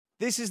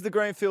This is the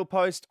Greenfield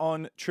Post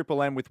on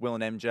Triple M with Will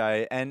and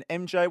MJ. And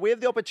MJ, we have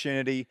the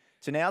opportunity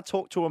to now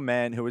talk to a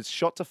man who has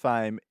shot to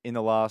fame in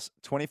the last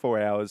 24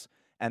 hours,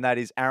 and that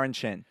is Aaron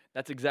Chen.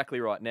 That's exactly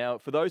right. Now,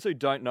 for those who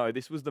don't know,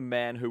 this was the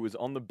man who was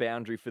on the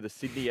boundary for the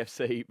Sydney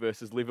FC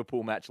versus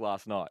Liverpool match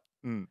last night.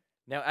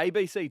 Now,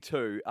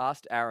 ABC2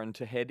 asked Aaron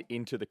to head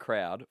into the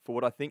crowd for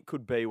what I think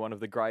could be one of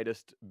the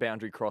greatest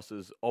boundary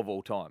crosses of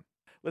all time.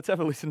 Let's have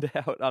a listen to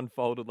how it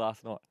unfolded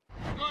last night.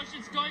 Gosh,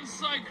 it's going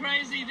so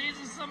crazy. These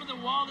are some of the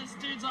wildest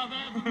dudes I've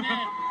ever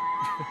met.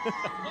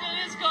 Look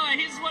at this guy.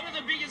 He's one of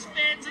the biggest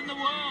fans in the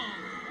world.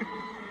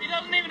 He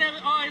doesn't even have...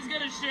 Oh, he's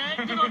got a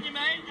shirt. Good on you,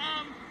 mate.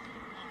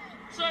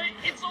 So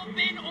it's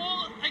been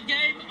all a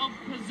game of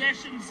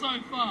possession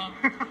so far.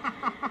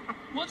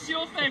 What's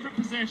your favourite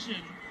possession?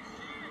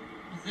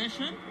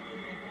 Possession?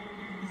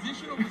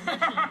 Position or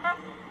possession?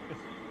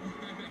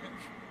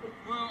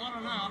 Well, I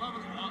don't know. I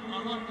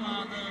love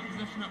the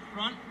possession up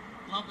front.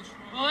 Love the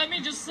strong. Well, let me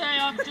just say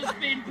I've just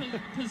been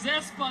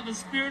possessed by the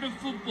spirit of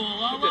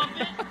football. I love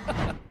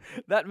it.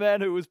 That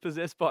man who was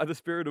possessed by the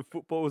spirit of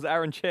football was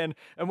Aaron Chen,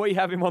 and we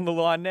have him on the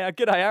line now.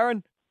 G'day,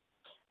 Aaron.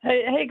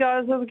 Hey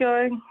guys, how's it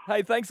going?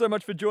 Hey, thanks so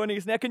much for joining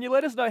us. Now, can you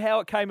let us know how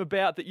it came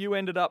about that you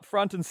ended up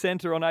front and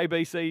centre on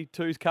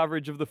ABC2's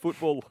coverage of the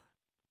football?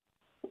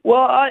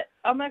 Well,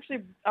 I'm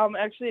actually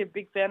a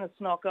big fan of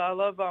snooker. I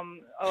love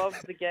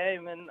the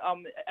game, and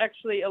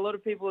actually a lot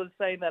of people are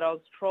saying that I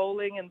was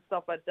trolling and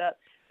stuff like that,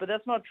 but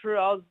that's not true.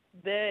 I was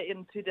there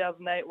in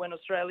 2008 when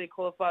Australia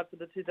qualified for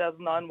the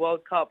 2009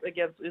 World Cup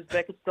against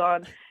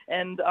Uzbekistan,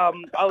 and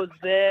I was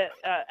there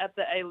at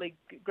the A-League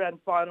Grand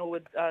Final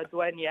with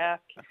Dwayne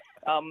Yak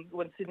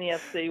when Sydney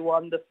FC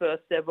won the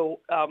first ever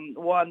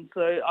one.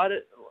 So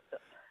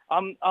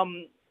I'm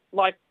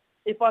like,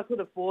 if I could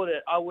afford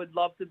it, I would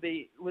love to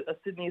be a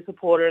Sydney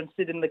supporter and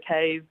sit in the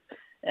cave.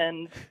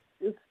 And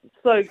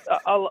so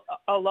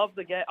I love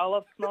the game. I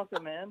love snooker,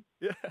 man.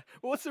 Yeah.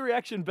 What's the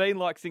reaction been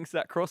like since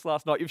that cross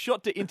last night? You've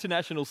shot to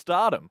international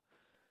stardom.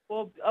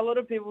 Well, a lot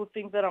of people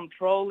think that I'm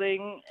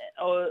trolling,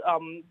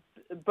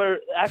 but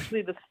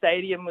actually the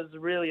stadium was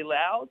really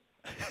loud.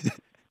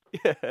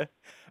 Yeah.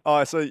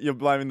 Oh, so you're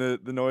blaming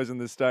the noise in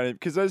the stadium?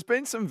 Because there's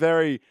been some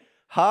very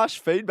harsh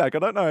feedback. I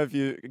don't know if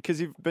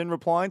because you've been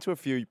replying to a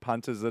few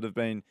punters that have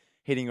been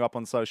hitting you up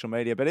on social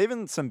media, but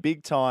even some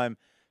big time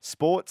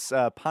sports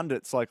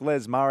pundits like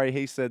Les Murray,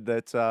 he said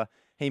that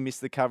he missed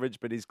the coverage,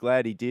 but he's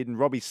glad he did. And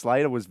Robbie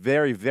Slater was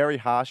very, very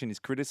harsh in his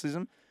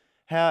criticism.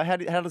 How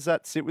does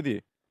that sit with you?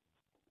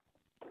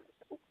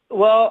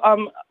 Well,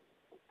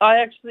 I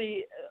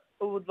actually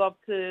would love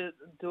to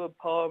do a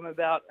poem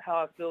about how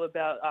I feel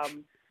about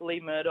Lee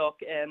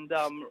Murdoch and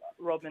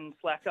Robin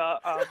Slacker.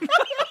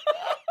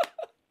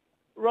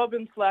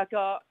 Robin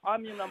Slacker,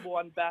 I'm your number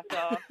one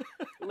backer.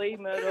 Lee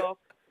Murdoch,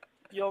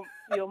 you're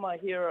my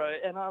hero,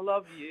 and I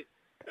love you.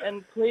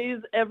 And please,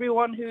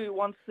 everyone who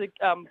wants to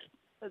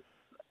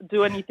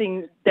do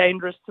anything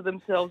dangerous to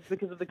themselves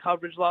because of the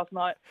coverage last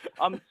night,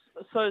 I'm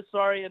so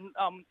sorry. And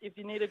if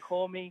you need to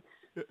call me,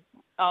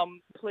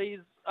 please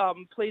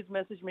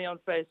message me on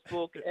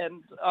Facebook,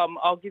 and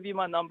I'll give you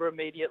my number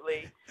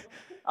immediately.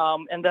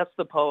 And that's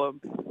the poem.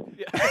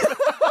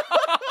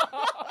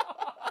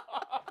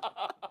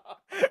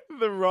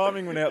 The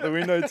rhyming went out the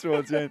window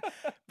towards the end.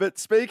 But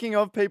speaking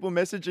of people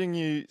messaging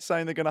you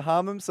saying they're going to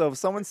harm themselves,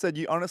 someone said,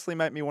 "You honestly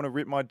make me want to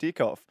rip my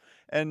dick off."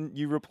 And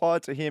you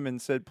replied to him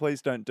and said,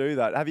 "Please don't do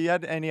that." Have you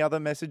had any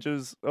other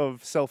messages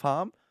of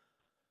self-harm?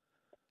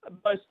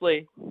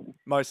 Mostly.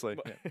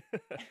 Yeah.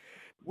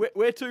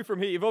 Where to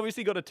from here? You've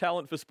obviously got a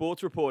talent for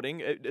sports reporting.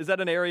 Is that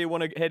an area you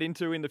want to head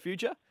into in the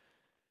future?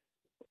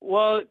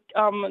 Well,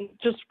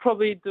 just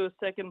probably do a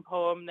second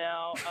poem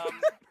now.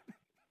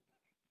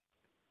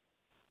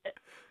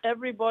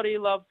 Everybody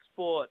loves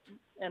sport,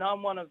 and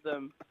I'm one of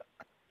them.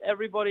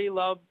 Everybody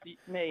loves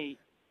me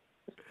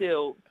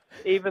still,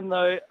 even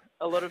though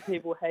a lot of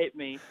people hate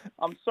me.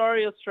 I'm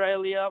sorry,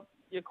 Australia.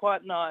 You're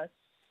quite nice.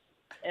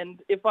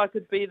 And if I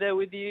could be there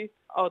with you,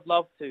 I would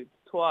love to,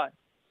 twice.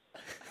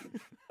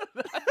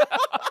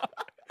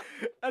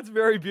 That's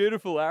very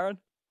beautiful, Aaron.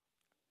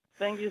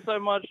 Thank you so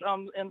much.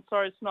 And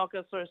sorry,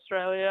 Snocker, so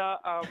Australia.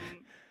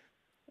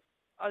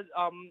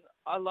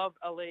 I love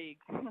a league.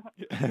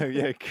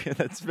 Yeah,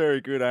 that's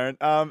very good, Aaron.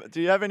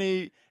 Do you have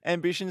any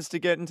ambitions to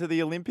get into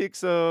the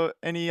Olympics or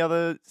any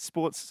other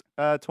sports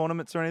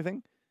tournaments or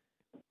anything?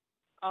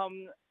 I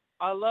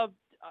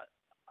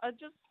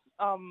just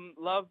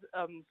love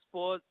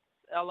sports.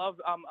 I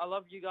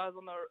love you guys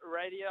on the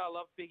radio. I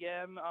love Big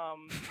M,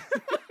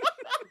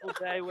 Triple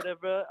J,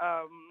 whatever.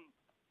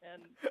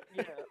 And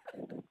yeah.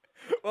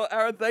 Well,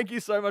 Aaron, thank you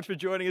so much for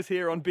joining us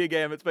here on Big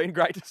M. It's been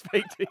great to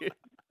speak to you.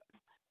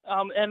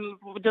 And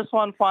just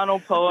one final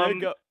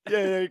poem.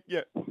 Yeah.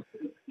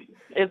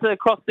 It's an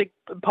acrostic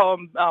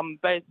poem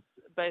based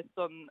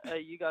on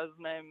you guys'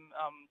 name,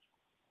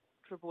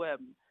 Triple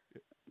M.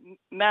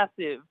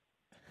 Massive.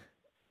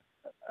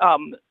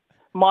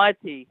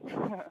 Mighty.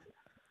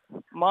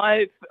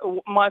 My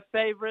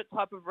favorite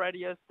type of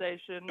radio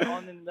station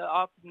on in the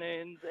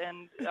afternoons,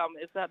 and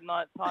it's at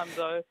night time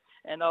though.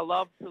 and I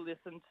love to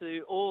listen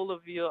to all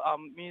of your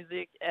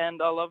music,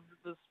 and I love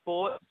the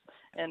sports.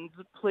 And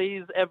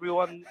please,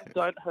 everyone,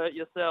 don't hurt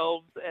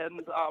yourselves.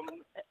 And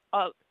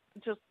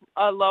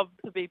I love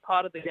to be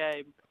part of the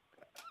game.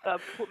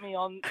 Put me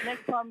on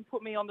next time.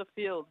 Put me on the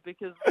field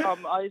because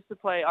I used to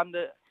play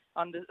under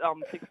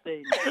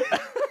 16.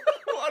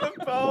 What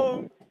a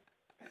poem!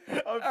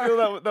 I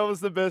feel that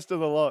was the best of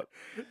the lot.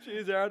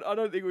 Cheers, Aaron. I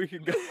don't think we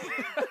can go.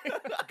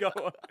 Go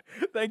on.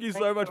 Thank you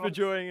so much for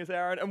joining us,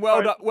 Aaron, and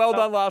well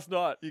done last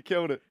night. You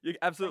killed it. You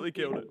absolutely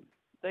killed it.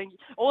 Thank you.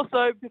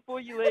 Also, before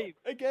you leave,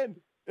 Again.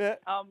 Yeah.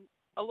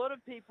 a lot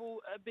of people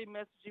have been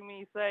messaging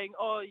me saying,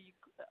 "Oh, you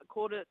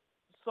called it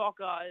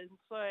soccer. I'm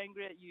so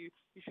angry at you.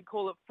 You should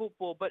call it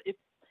football." But if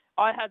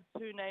I had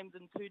two names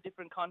in two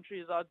different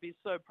countries, I'd be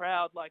so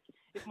proud. Like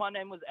if my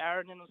name was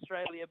Aaron in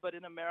Australia, but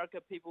in America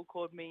people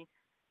called me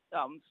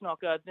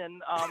Snocker, then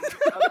I'd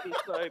be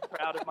so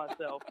proud of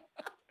myself.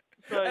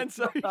 So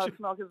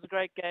snooker's a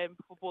great game,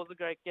 football's a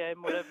great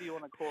game, whatever you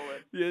want to call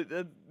it.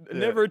 Yeah,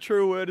 never a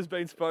true word has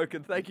been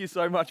spoken. Thank you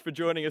so much for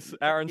joining us,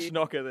 Aaron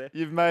Snocker there.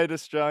 You've made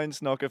Australian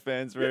snooker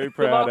fans very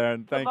proud,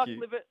 Aaron. Thank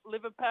you.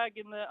 Liverpag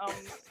in the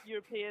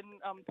European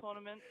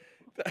tournament.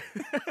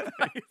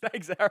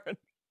 Thanks, Aaron.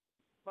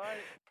 Bye.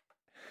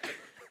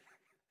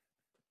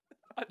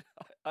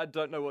 I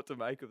don't know what to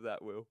make of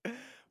that, Will.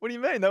 What do you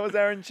mean? That was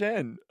Aaron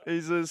Chen.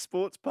 He's a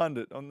sports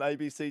pundit on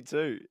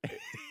ABC2.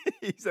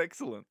 He's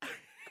excellent.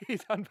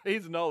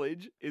 His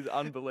knowledge is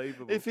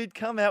unbelievable. If he'd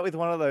come out with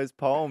one of those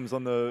poems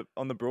on the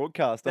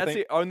broadcast, that's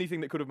the only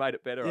thing that could have made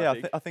it better. Yeah,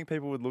 I think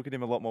people would look at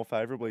him a lot more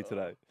favourably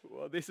today.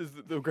 Well, this is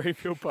the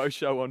Greenfield Post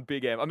Show on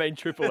Big M. I mean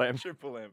Triple M. Triple M.